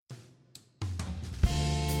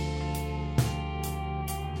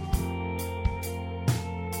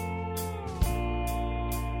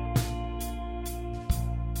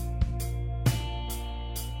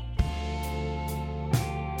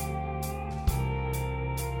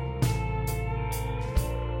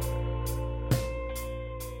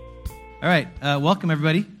All right, welcome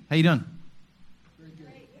everybody. How you doing? Very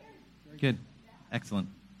good. Good, excellent.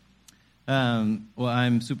 Well,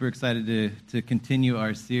 I'm super excited to continue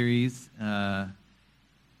our series.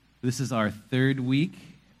 This is our third week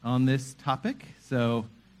on this topic. So,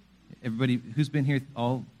 everybody who's been here,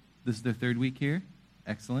 this is their third week here.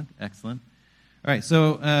 Excellent, excellent. All right,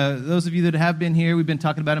 so those of you that have been here, we've been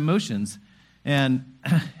talking about emotions, and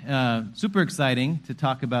super exciting to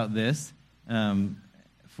talk about this.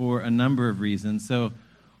 For a number of reasons. So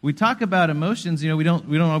we talk about emotions, we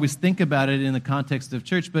don't always think about it in the context of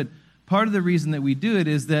church, but part of the reason that we do it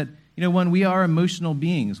is that, when we are emotional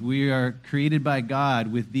beings, we are created by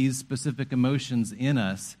God with these specific emotions in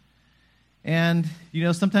us. And,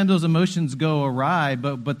 sometimes those emotions go awry,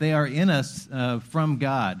 but they are in us from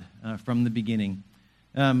God, from the beginning.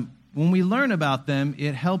 When we learn about them,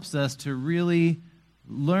 it helps us to really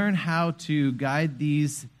learn how to guide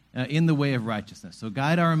these in the way of righteousness. So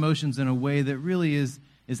guide our emotions in a way that really is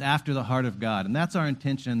after the heart of God. And that's our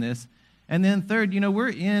intention in this. And then third, we're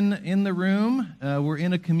in the room. We're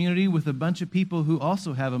in a community with a bunch of people who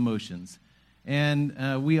also have emotions.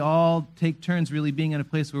 And we all take turns really being in a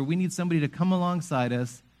place where we need somebody to come alongside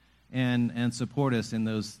us and support us in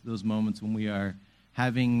those moments when we are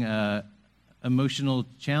having emotional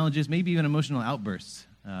challenges, maybe even emotional outbursts.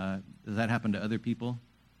 Does that happen to other people?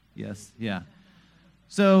 Yes? Yeah.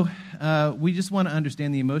 So we just want to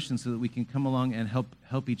understand the emotions so that we can come along and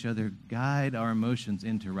help each other guide our emotions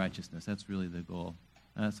into righteousness. That's really the goal.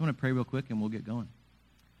 So I'm going to pray real quick and we'll get going.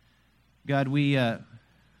 God, we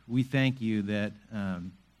thank you that,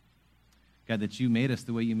 God, that you made us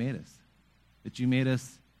the way you made us, that you made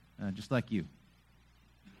us just like you.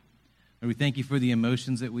 And we thank you for the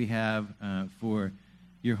emotions that we have, for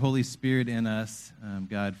your Holy Spirit in us,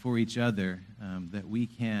 God, for each other, that we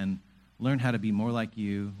can learn how to be more like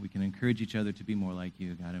you. We can encourage each other to be more like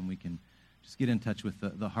you, God, and we can just get in touch with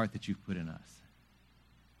the heart that you've put in us.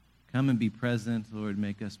 Come and be present, Lord.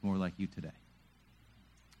 Make us more like you today.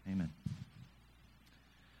 Amen.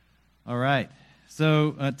 All right.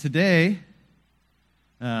 So today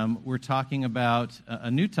we're talking about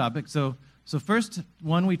a new topic. So first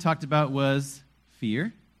one we talked about was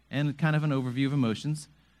fear and kind of an overview of emotions.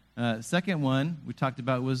 Second one we talked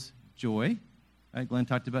about was joy. Right, Glenn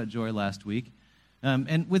talked about joy last week.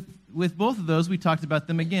 And with both of those, we talked about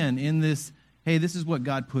them again in this, hey, this is what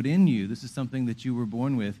God put in you. This is something that you were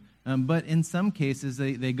born with. But in some cases,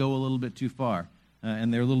 they go a little bit too far,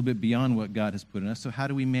 and they're a little bit beyond what God has put in us. So how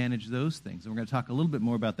do we manage those things? And we're going to talk a little bit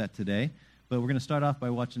more about that today. But we're going to start off by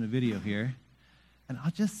watching a video here. And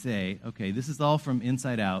I'll just say, okay, this is all from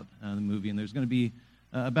Inside Out, the movie, and there's going to be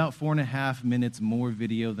about 4.5 minutes more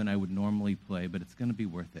video than I would normally play, but it's going to be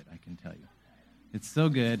worth it, I can tell you. It's so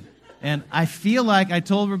good. And I feel like, I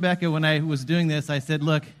told Rebecca when I was doing this, I said,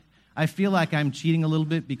 look, I feel like I'm cheating a little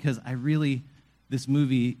bit because this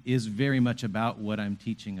movie is very much about what I'm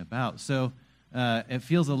teaching about. So it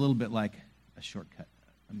feels a little bit like a shortcut,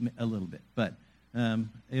 a little bit. But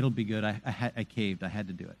it'll be good. I caved. I had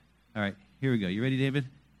to do it. All right, here we go. You ready, David?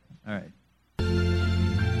 All right.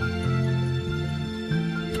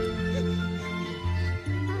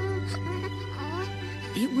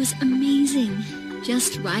 It was amazing.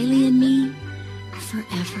 Just Riley and me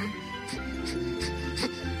forever.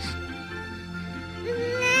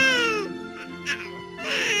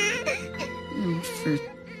 For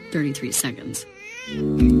 33 seconds.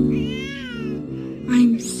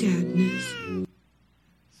 I'm sadness.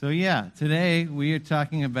 So yeah, today we are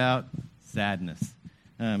talking about sadness.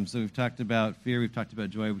 So we've talked about fear, we've talked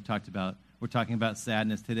about joy, we're talking about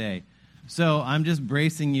sadness today. So I'm just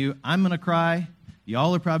bracing you. I'm going to cry.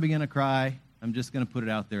 Y'all are probably going to cry. I'm just going to put it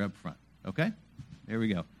out there up front, okay? There we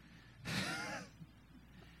go.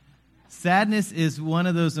 Sadness is one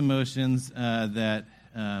of those emotions that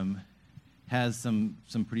has some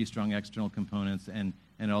pretty strong external components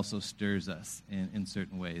and also stirs us in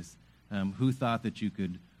certain ways. Who thought that you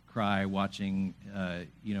could cry watching a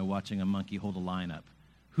monkey hold a line up?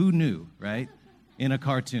 Who knew, right? In a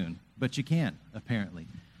cartoon. But you can, apparently.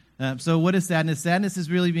 So what is sadness? Sadness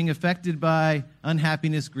is really being affected by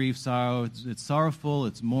unhappiness, grief, sorrow. It's sorrowful,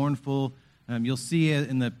 it's mournful. You'll see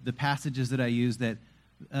in the passages that I use that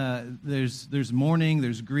there's mourning,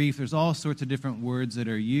 there's grief, there's all sorts of different words that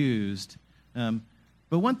are used.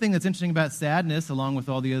 But one thing that's interesting about sadness, along with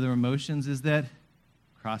all the other emotions, is that it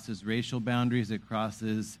crosses racial boundaries, it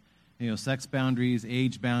crosses sex boundaries,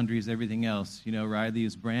 age boundaries, everything else. Riley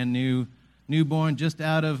is brand new, newborn, just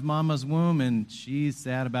out of mama's womb, and she's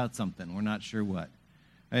sad about something. We're not sure what.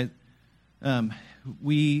 Right?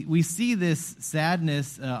 We see this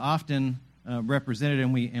sadness often represented,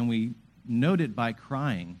 and we note it by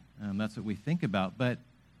crying. That's what we think about. But,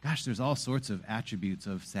 gosh, there's all sorts of attributes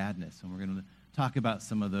of sadness, and we're going to talk about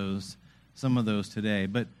some of those today.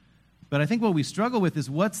 But I think what we struggle with is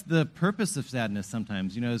what's the purpose of sadness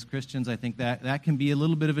sometimes. You know, as Christians, I think that can be a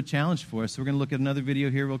little bit of a challenge for us. So we're going to look at another video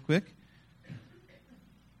here real quick.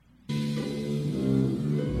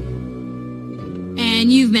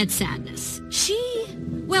 And you've met Sadness. She...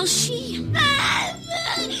 I'm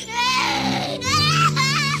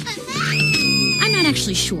not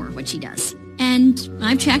actually sure what she does. And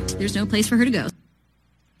I've checked. There's no place for her to go.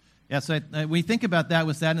 Yeah, so we think about that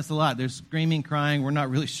with sadness a lot. There's screaming, crying. We're not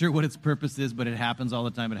really sure what its purpose is, but it happens all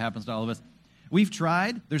the time. It happens to all of us. We've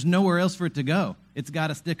tried. There's nowhere else for it to go. It's got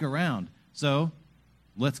to stick around. So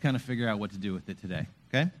let's kind of figure out what to do with it today.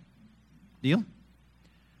 Okay? Deal?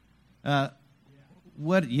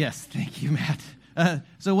 Yes, thank you, Matt.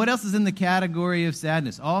 So what else is in the category of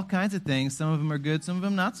sadness? All kinds of things. Some of them are good, some of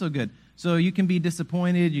them not so good. So you can be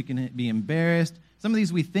disappointed, you can be embarrassed. Some of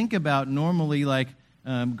these we think about normally like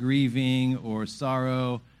grieving or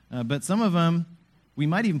sorrow, but some of them we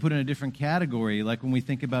might even put in a different category, like when we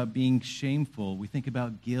think about being shameful, we think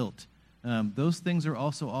about guilt. Those things are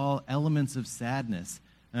also all elements of sadness.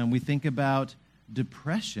 We think about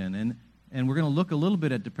depression, and we're going to look a little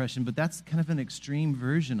bit at depression, but that's kind of an extreme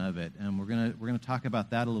version of it, and we're going to talk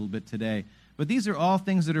about that a little bit today. But these are all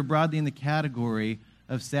things that are broadly in the category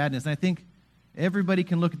of sadness. And I think everybody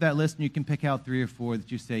can look at that list, and you can pick out 3 or 4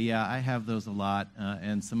 that you say, yeah, I have those a lot,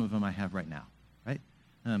 and some of them I have right now, right?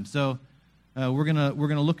 So we're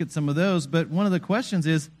gonna look at some of those. But one of the questions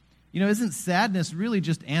is, isn't sadness really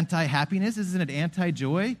just anti-happiness? Isn't it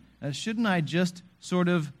anti-joy? Shouldn't I just sort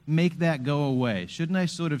of make that go away? Shouldn't I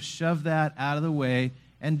sort of shove that out of the way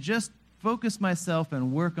and just focus myself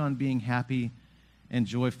and work on being happy and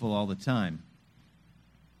joyful all the time?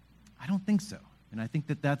 I don't think so. And I think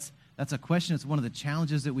that's a question. It's one of the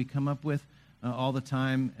challenges that we come up with all the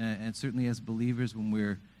time, and certainly as believers when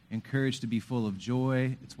we're encouraged to be full of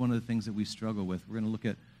joy, it's one of the things that we struggle with. We're going to look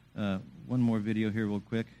at one more video here real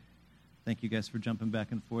quick. Thank you guys for jumping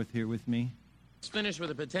back and forth here with me. Let's finish with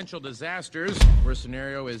the potential disasters. Worst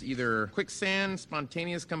scenario is either quicksand,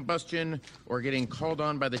 spontaneous combustion, or getting called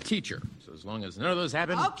on by the teacher. So as long as none of those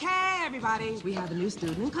happen... Okay, everybody. We have a new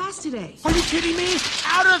student in class today. Are you kidding me?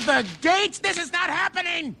 Out of the gates? This is not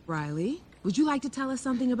happening! Riley, would you like to tell us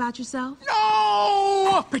something about yourself?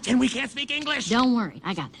 No! Pretend we can't speak English. Don't worry,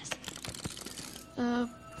 I got this.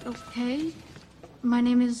 Okay. My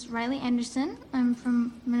name is Riley Anderson. I'm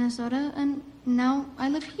from Minnesota, and now I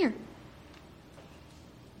live here.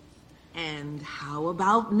 And how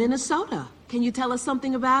about Minnesota? Can you tell us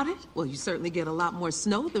something about it? Well, you certainly get a lot more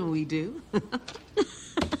snow than we do.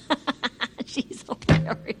 She's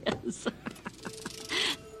hilarious.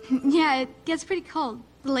 Yeah, it gets pretty cold.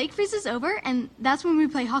 The lake freezes over, and that's when we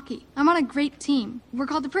play hockey. I'm on a great team. We're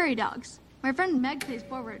called the Prairie Dogs. My friend Meg plays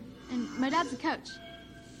forward, and my dad's the coach.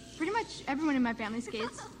 Pretty much everyone in my family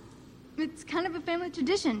skates. It's kind of a family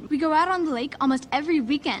tradition. We go out on the lake almost every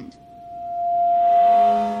weekend.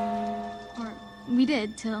 Or we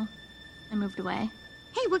did till I moved away.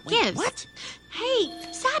 Hey, what gives? What? Hey,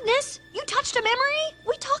 Sadness, you touched a memory?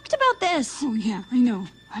 We talked about this. Oh, yeah, I know.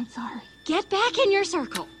 I'm sorry. Get back in your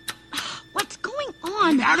circle. What's going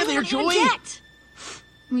on? Get out of I there, don't Joey! interject.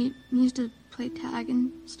 We used to play tag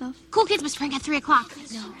and stuff. Cool Kids Whispering at 3 o'clock.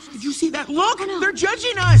 No. Did you see that? Look! I know. They're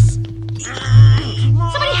judging us!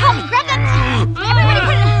 Somebody help me! Grab that! Everybody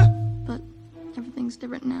put it... But everything's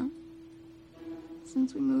different now.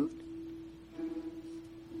 Since we moved.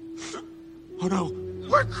 Oh no,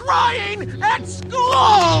 we're crying at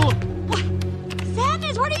school! What?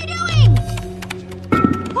 Sadness, what are you doing?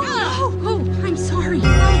 Oh, I'm sorry.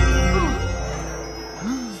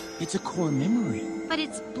 It's a core memory. But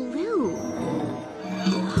it's blue.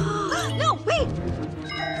 No, wait!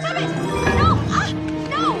 Stop it! No!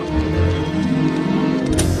 No!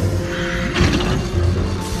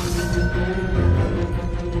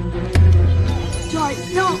 Joy,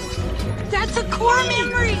 no! That's a core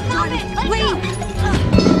memory! Stop it! Let Wait! go.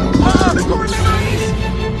 Core memories!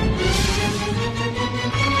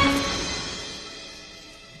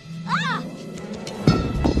 Ah!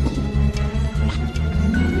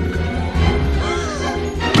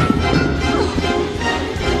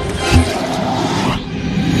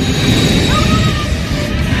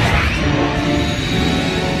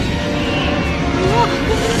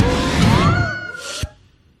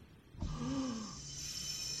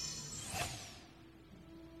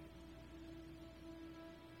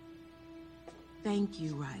 Thank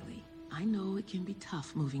you, Riley. I know it can be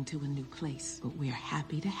tough moving to a new place, but we're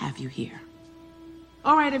happy to have you here.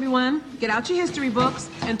 All right, everyone, get out your history books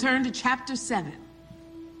and turn to chapter 7.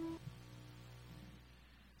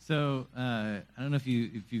 So I don't know if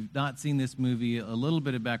you've not seen this movie, a little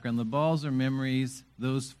bit of background. The balls are memories.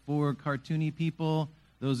 Those 4 cartoony people,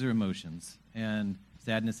 those are emotions. And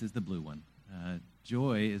sadness is the blue one.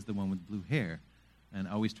 Joy is the one with blue hair and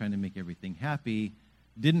always trying to make everything happy.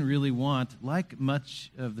 Didn't really want, like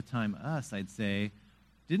much of the time us, I'd say,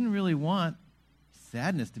 didn't really want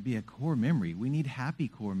sadness to be a core memory. We need happy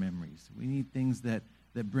core memories. We need things that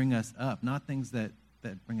bring us up, not things that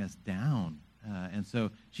bring us down. And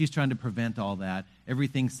so she's trying to prevent all that.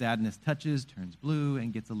 Everything sadness touches turns blue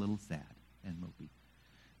and gets a little sad and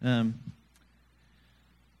mopey.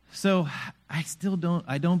 So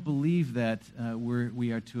I don't believe that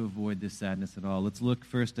we are to avoid this sadness at all. Let's look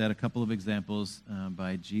first at a couple of examples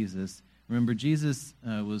by Jesus. Remember, Jesus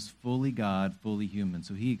was fully God, fully human,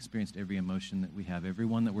 so he experienced every emotion that we have. Every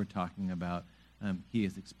one that we're talking about, he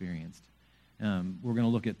has experienced. We're going to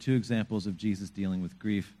look at 2 examples of Jesus dealing with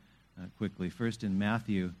grief quickly. First in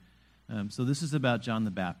Matthew. So this is about John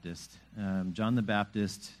the Baptist. John the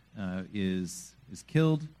Baptist is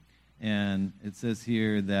killed. And it says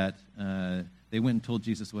here that they went and told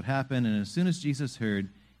Jesus what happened, and as soon as Jesus heard,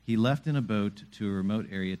 he left in a boat to a remote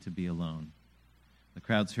area to be alone. The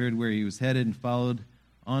crowds heard where he was headed and followed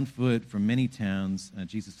on foot from many towns.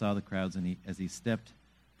 Jesus saw the crowds as he stepped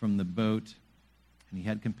from the boat, and he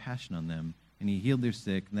had compassion on them, and he healed their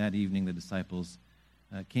sick. And that evening the disciples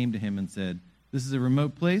came to him and said, "This is a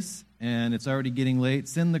remote place, and it's already getting late.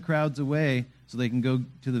 Send the crowds away so they can go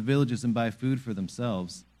to the villages and buy food for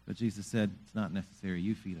themselves." But Jesus said, "It's not necessary.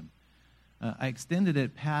 You feed them." I extended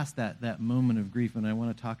it past that moment of grief, and I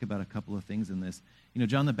want to talk about a couple of things in this.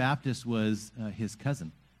 John the Baptist was his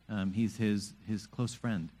cousin. He's his close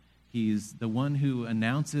friend. He's the one who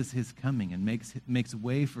announces his coming and makes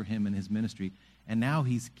way for him in his ministry. And now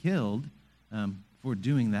he's killed for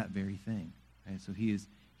doing that very thing. Right? So he's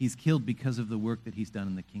killed because of the work that he's done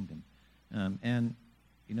in the kingdom. And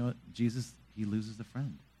you know what? Jesus, he loses a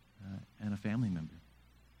friend and a family member.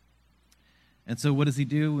 And so what does he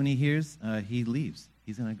do when he hears? He leaves.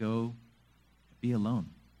 He's going to go be alone.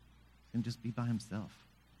 He's going to just be by himself.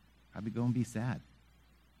 Probably go and be sad.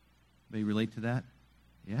 Anybody relate to that?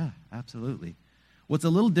 Yeah, absolutely. What's a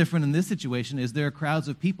little different in this situation is there are crowds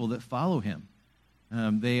of people that follow him.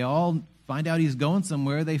 They all find out he's going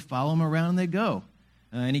somewhere. They follow him around and they go.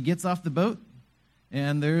 And he gets off the boat,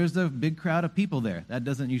 and there's a big crowd of people there. That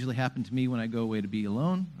doesn't usually happen to me when I go away to be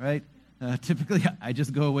alone, right? Typically, I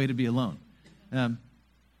just go away to be alone.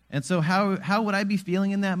 And so how would I be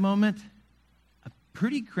feeling in that moment?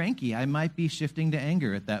 Pretty cranky. I might be shifting to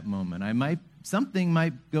anger at that moment. Something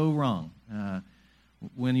might go wrong.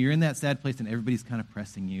 When you're in that sad place and everybody's kind of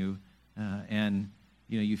pressing you, and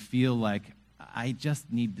you feel like, I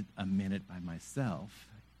just need a minute by myself,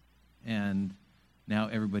 and now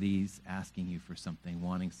everybody's asking you for something,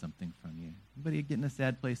 wanting something from you. Anybody get in a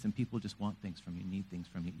sad place and people just want things from you, need things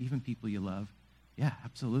from you, even people you love? Yeah,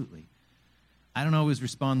 absolutely. I don't always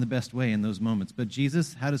respond the best way in those moments, but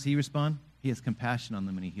Jesus, how does he respond? He has compassion on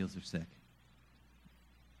them and he heals their sick.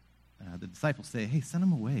 The disciples say, "Hey, send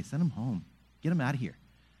them away, send them home, get them out of here.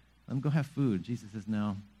 Let them go have food." Jesus says,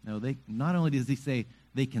 no. They not only does he say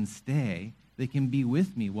they can stay, they can be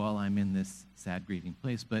with me while I'm in this sad, grieving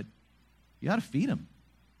place, but you ought to feed them.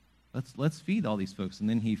 Let's feed all these folks. And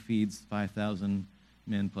then he feeds 5,000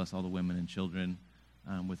 men plus all the women and children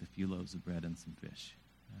with a few loaves of bread and some fish.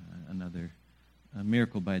 Another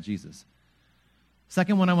miracle by Jesus.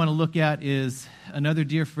 Second one I want to look at is another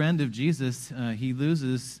dear friend of Jesus. He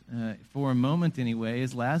loses, for a moment anyway,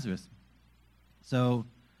 is Lazarus. So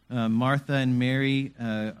Martha and Mary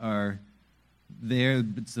are there.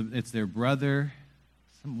 It's their brother,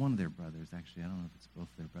 one of their brothers, actually. I don't know if it's both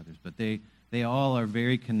their brothers, but they all are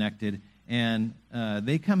very connected. And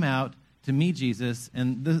they come out to meet Jesus.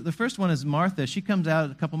 And the first one is Martha. She comes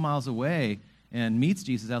out a couple miles away and meets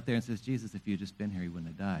Jesus out there and says, "Jesus, if you had just been here, he wouldn't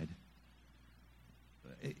have died."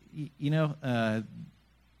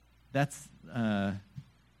 That's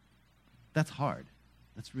hard.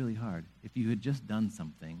 That's really hard. If you had just done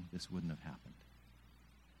something, this wouldn't have happened.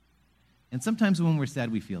 And sometimes when we're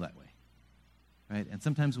sad, we feel that way, right? And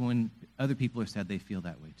sometimes when other people are sad, they feel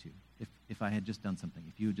that way too. If I had just done something,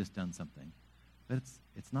 if you had just done something. But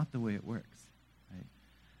it's not the way it works,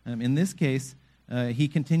 right? In this case, he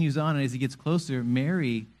continues on, and as he gets closer,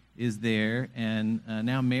 Mary is there, and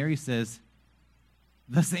now Mary says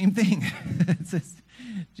the same thing. It says,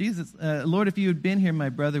 "Jesus, Lord, if you had been here, my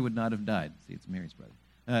brother would not have died." See, it's Mary's brother.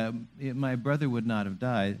 My brother would not have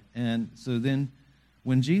died. And so then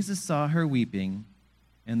when Jesus saw her weeping,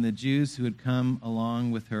 and the Jews who had come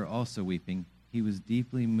along with her also weeping, he was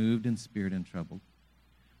deeply moved in spirit and troubled.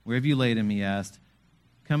 "Where have you laid him?" he asked.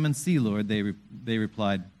 "Come and see, Lord," they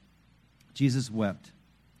replied. Jesus wept.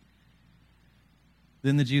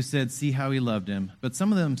 Then the Jews said, "See how he loved him." But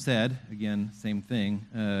some of them said, again, same thing,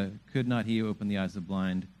 "Could not he open the eyes of the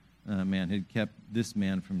blind man who had kept this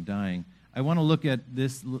man from dying?" I want to look at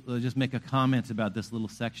this, just make a comment about this little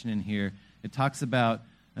section in here. It talks about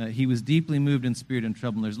he was deeply moved in spirit and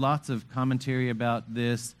troubled. There's lots of commentary about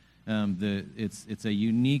this. It's a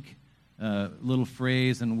unique little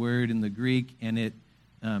phrase and word in the Greek, and it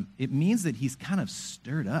means that he's kind of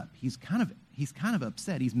stirred up. He's kind of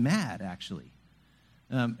upset. He's mad, actually.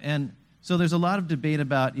 And so there's a lot of debate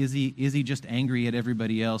about is he just angry at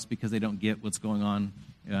everybody else because they don't get what's going on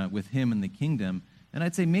with him in the kingdom? And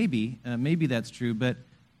I'd say maybe that's true, but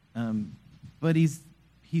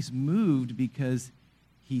he's moved because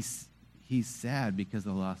he's sad because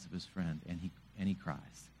of the loss of his friend, and he cries.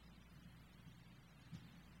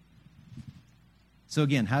 So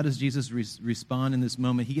again, how does Jesus respond in this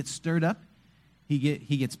moment? He gets stirred up. He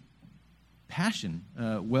gets passion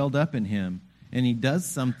welled up in him. And he does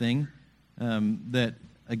something that,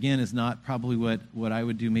 again, is not probably what I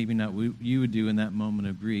would do, maybe not what you would do in that moment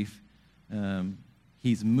of grief.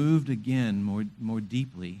 He's moved again more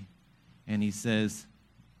deeply, and he says,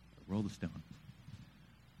 "Roll the stone."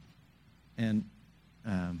 And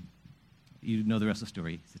you know the rest of the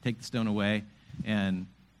story. He says, "Take the stone away," and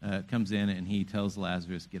comes in, and he tells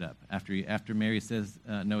Lazarus, "Get up." After Mary says,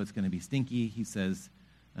 "No, it's going to be stinky," he says,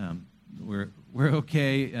 We're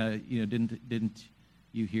okay. Didn't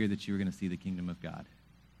you hear that you were going to see the kingdom of God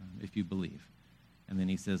if you believe? And then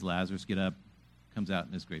he says, "Lazarus, get up." Comes out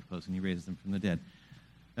in his grave clothes, and he raises him from the dead.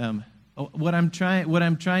 What I'm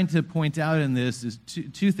trying to point out in this is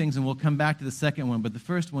two things, and we'll come back to the second one. But the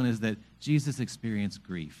first one is that Jesus experienced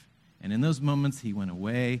grief, and in those moments he went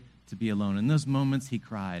away to be alone. In those moments he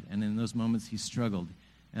cried, and in those moments he struggled.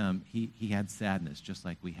 He had sadness, just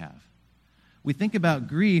like we have. We think about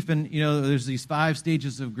grief, and there's these 5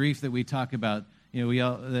 stages of grief that we talk about.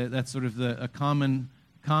 That's sort of a common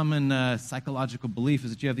psychological belief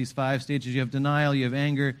is that you have these 5 stages. You have denial, you have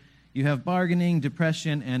anger, you have bargaining,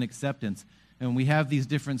 depression, and acceptance. And we have these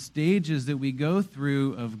different stages that we go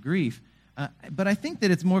through of grief. But I think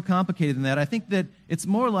that it's more complicated than that. I think that it's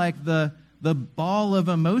more like the ball of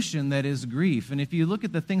emotion that is grief. And if you look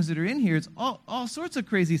at the things that are in here, it's all sorts of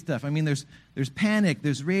crazy stuff. I mean, there's panic,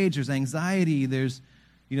 there's rage, there's anxiety, there's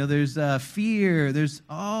fear, there's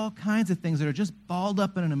all kinds of things that are just balled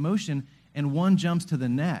up in an emotion, and one jumps to the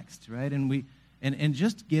next, right? And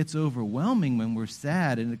just gets overwhelming when we're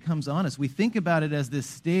sad, and it comes on us. We think about it as this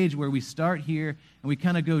stage where we start here, and we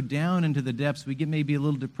kind of go down into the depths. We get maybe a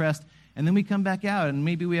little depressed, and then we come back out, and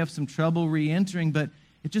maybe we have some trouble re-entering, but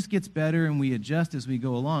it just gets better, and we adjust as we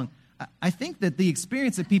go along. I think that the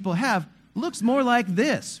experience that people have looks more like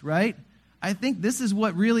this, right? I think this is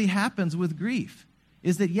what really happens with grief,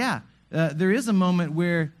 is that, there is a moment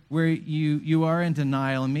where you are in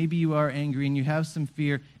denial, and maybe you are angry, and you have some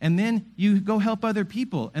fear, and then you go help other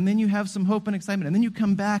people, and then you have some hope and excitement, and then you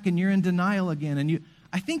come back, and you're in denial again, and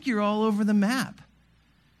I think you're all over the map.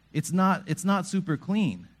 It's not super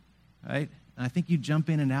clean, right? And I think you jump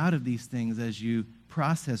in and out of these things as you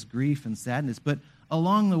process grief and sadness. But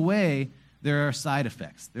along the way, there are side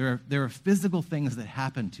effects. There are physical things that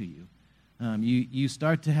happen to you. You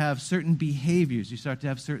start to have certain behaviors. You start to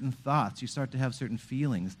have certain thoughts. You start to have certain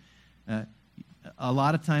feelings. A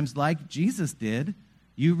lot of times, like Jesus did,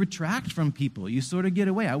 you retract from people. You sort of get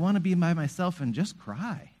away. I want to be by myself and just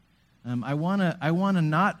cry. I want to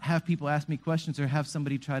not have people ask me questions or have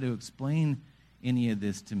somebody try to explain any of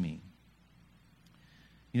this to me.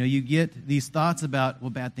 You get these thoughts about, well,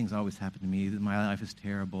 bad things always happen to me, that my life is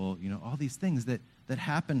terrible, all these things that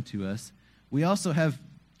happen to us. We also have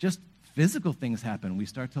just physical things happen. We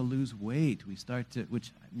start to lose weight. We start to,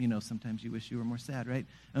 which, sometimes you wish you were more sad, right?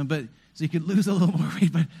 But so you could lose a little more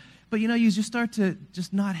weight, but you just start to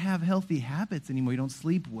just not have healthy habits anymore. You don't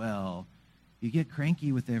sleep well. You get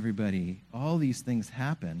cranky with everybody. All these things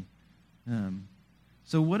happen.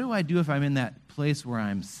 So what do I do if I'm in that place where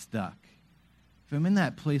I'm stuck? If I'm in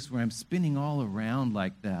that place where I'm spinning all around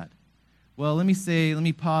like that? Well, let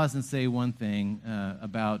me pause and say one thing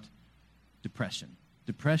about depression.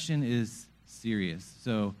 Depression is serious.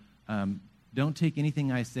 So don't take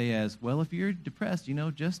anything I say as, well, if you're depressed,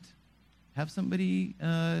 just have somebody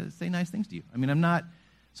say nice things to you. I mean, I'm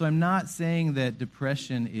not saying that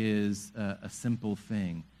depression is a simple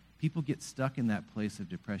thing. People get stuck in that place of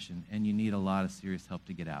depression, and you need a lot of serious help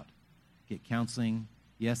to get out. Get counseling.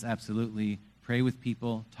 Yes, absolutely. Pray with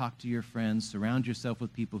people. Talk to your friends. Surround yourself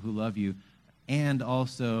with people who love you. And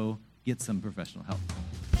also get some professional help.